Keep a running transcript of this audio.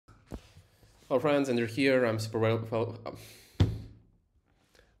Hello friends, Andrew here. I'm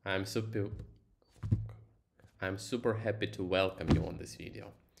super happy to welcome you on this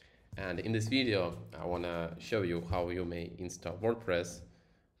video. And in this video, I wanna show you how you may install WordPress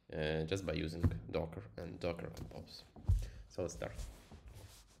just by using Docker and Docker Compose. So let's start.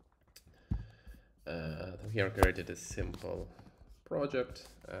 Here I created a simple project,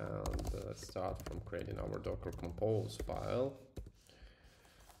 and let's start from creating our Docker Compose file.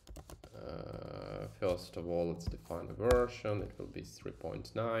 First of all, let's define the version. It will be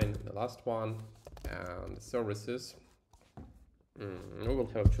 3.9, the last one, and the services. We will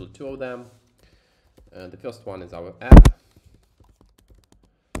have actually two of them. The first one is our app,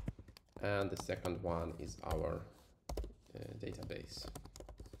 and the second one is our database.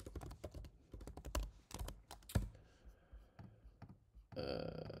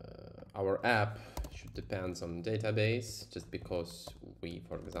 Our app should depend on database, just because we,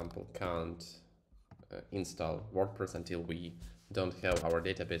 for example, can't install WordPress until we don't have our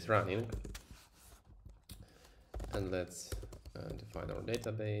database running. And let's define our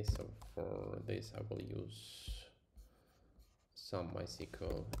database. So for this, I will use some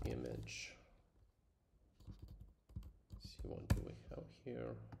MySQL image. Let's see, what do we have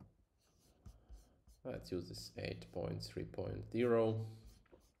here? Let's use this 8.3.0.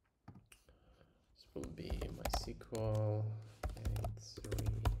 This will be MySQL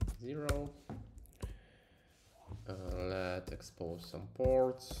 8.3.0. Let's expose some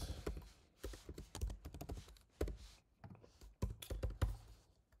ports.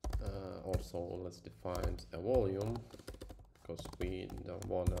 Also, let's define a volume, because we don't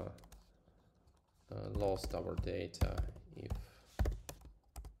wanna lost our data if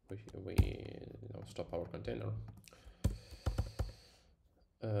we stop our container.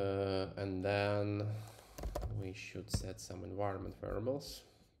 And then we should set some environment variables.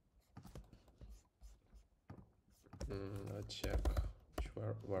 Let's check which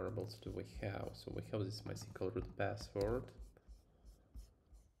variables do we have. So we have this MySQL root password.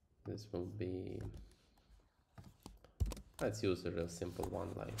 This will be, let's use a real simple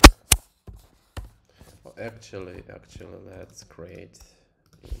one, like, well, actually let's create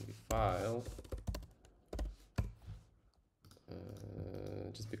a file,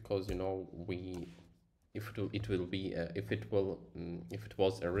 just because, you know, if it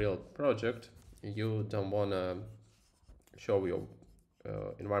was a real project, you don't want to show your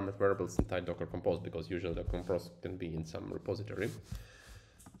environment variables inside Docker Compose, because usually Docker Compose can be in some repository.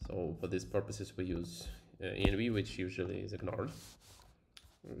 So for these purposes, we use env, which usually is ignored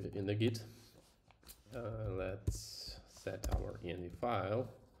in the Git. Let's set our env file.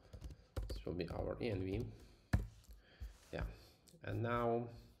 This will be our env. Yeah, and now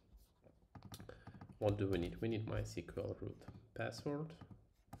what do we need? We need MySQL root password.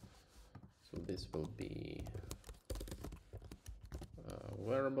 So this will be a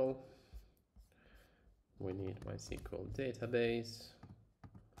variable. We need MySQL database.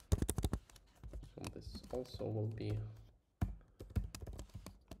 So this also will be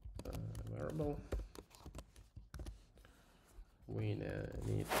a variable. We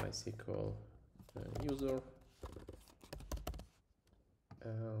need MySQL user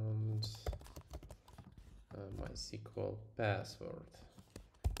and MySQL password.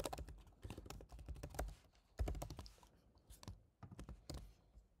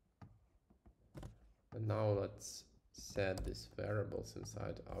 And now let's set these variables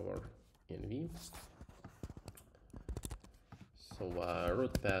inside our env. So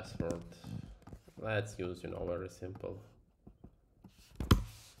root password, let's use, very simple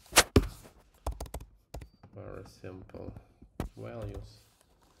values.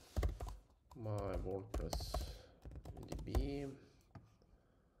 My WordPress DB,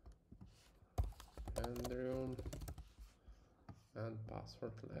 Andrew, and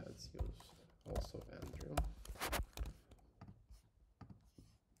password, let's use also Andrew.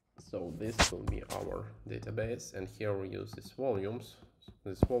 So this will be our database, and here we use this volume. So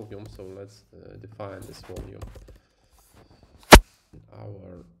let's define this volume in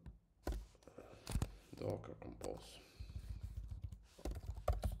our Docker Compose.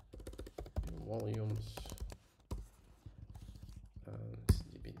 Volumes and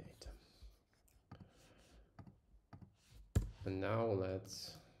DB data. And now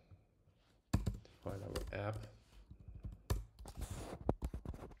let's define our app.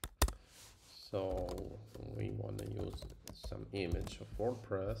 So we want to use some image of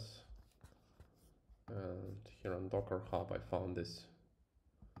WordPress, and here on Docker Hub I found this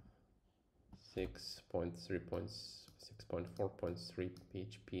 6.4.3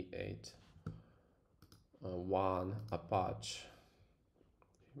 PHP 8 1 Apache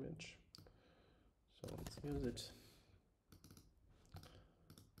image. use it.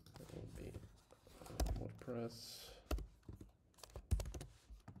 It will be WordPress.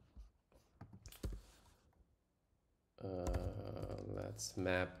 Let's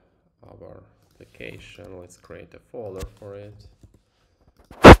map our application. Let's create a folder for it.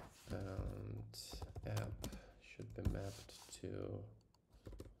 And app should be mapped to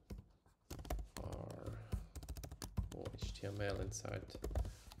our HTML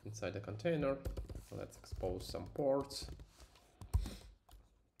inside the container. Let's expose some ports.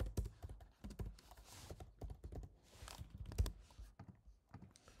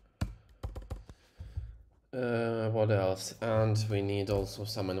 What else? And we need also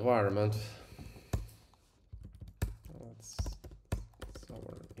some environment. It's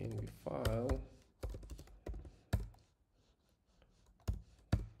our env file.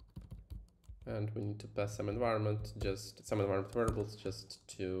 And we need to pass some environment variables just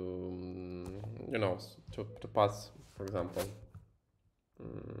to, to pass, for example,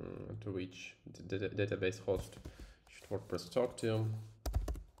 to which the database host should WordPress talk to,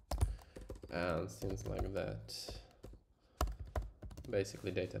 and things like that.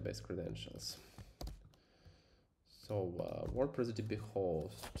 Basically database credentials. So WordPress DB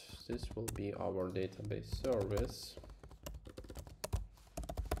host, this will be our database service.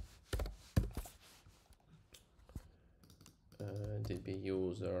 DB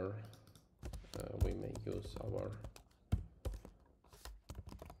user, we may use our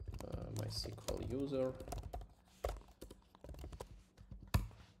MySQL user.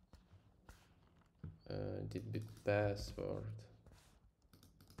 DB password,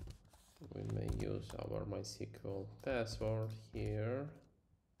 we may use our MySQL password here.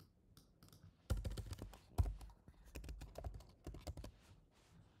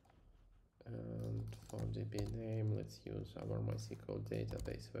 And for DB name, let's use our MySQL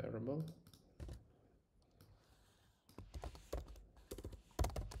database variable.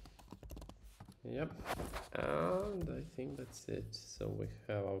 Yep, and I think that's it. So we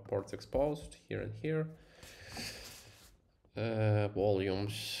have our ports exposed here and here.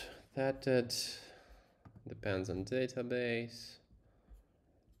 Volumes thatted, depends on database.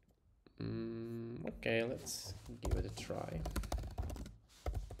 Okay, let's give it a try.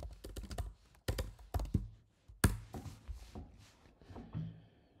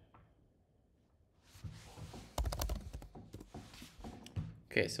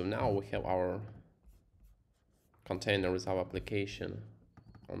 Okay, so now we have our container with our application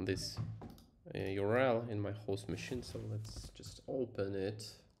on this URL in my host machine. So let's just open it.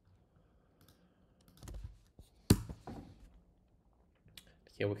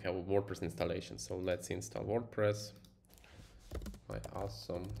 Here we have a WordPress installation. So let's install WordPress. My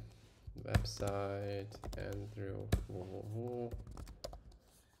awesome website, Andrew,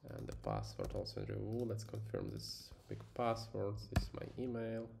 and the password also Andrew. Let's confirm this big password. This is my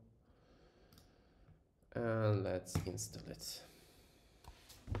email. And let's install it.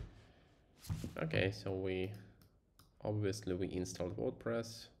 Okay, so we installed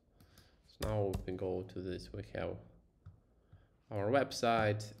WordPress. So now we go to this, we have our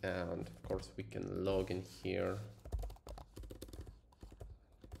website, and of course we can log in here.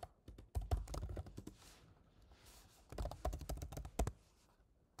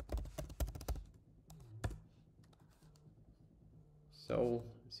 So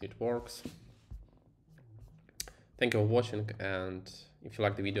see, it works. Thank you for watching, and if you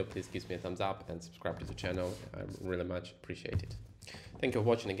like the video, please give me a thumbs up and subscribe to the channel. I really much appreciate it. Thank you for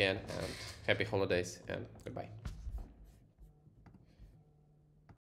watching again, and happy holidays, and goodbye.